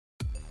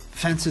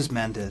fences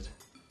mended.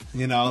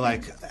 You know,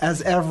 like,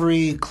 as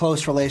every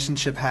close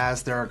relationship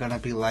has, there are going to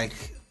be, like,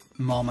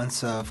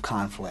 moments of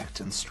conflict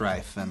and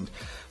strife, and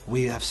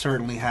we have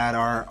certainly had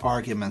our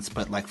arguments,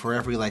 but, like, for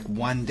every, like,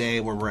 one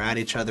day where we're at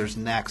each other's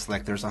necks,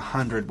 like, there's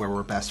 100 where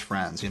we're best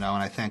friends, you know,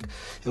 and I think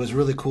it was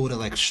really cool to,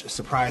 like,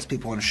 surprise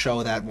people and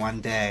show that one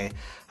day,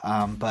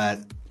 but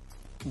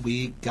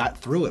we got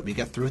through it. We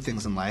get through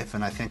things in life,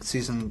 and I think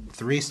season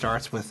 3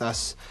 starts with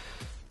us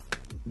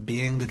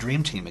being the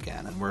dream team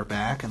again, and we're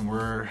back, and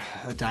we're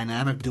a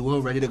dynamic duo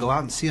ready to go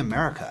out and see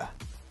America.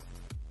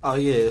 Oh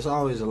yeah, it's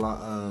always a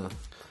lot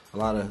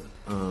of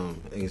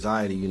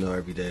anxiety, you know,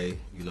 every day,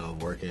 you know,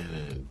 working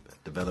and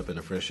developing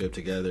a friendship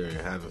together and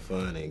having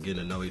fun and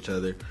getting to know each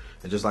other.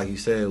 And just like you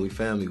said, we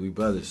family, we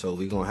brothers, so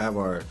we gonna have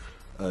our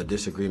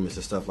disagreements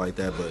and stuff like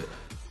that, but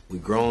we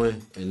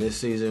growing, and this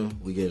season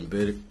we getting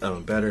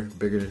better,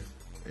 bigger,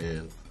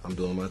 and I'm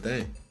doing my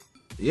thing.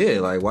 Yeah,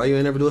 like, why you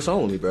ain't never do a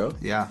song with me, bro?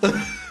 Yeah.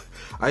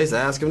 I used to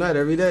ask him that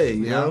every day,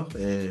 you know?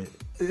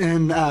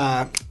 And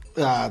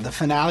the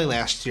finale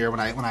last year, when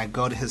I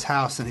go to his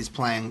house and he's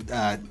playing,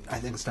 I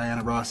think it's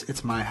Diana Ross,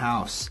 It's My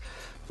House,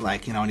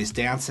 like, you know, and he's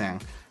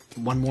dancing.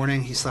 One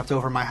morning he slept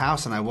over my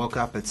house, and I woke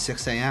up at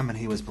 6 a.m. and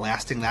he was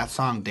blasting that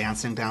song,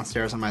 dancing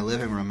downstairs in my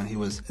living room, and he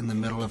was in the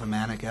middle of a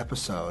manic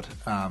episode.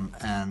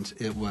 And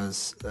it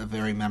was a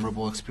very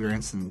memorable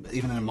experience, and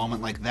even in a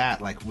moment like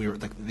that, like, we were,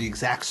 like, the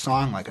exact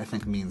song, like, I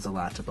think means a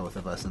lot to both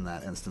of us in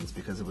that instance,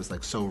 because it was,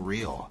 like, so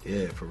real.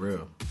 Yeah, for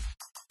real.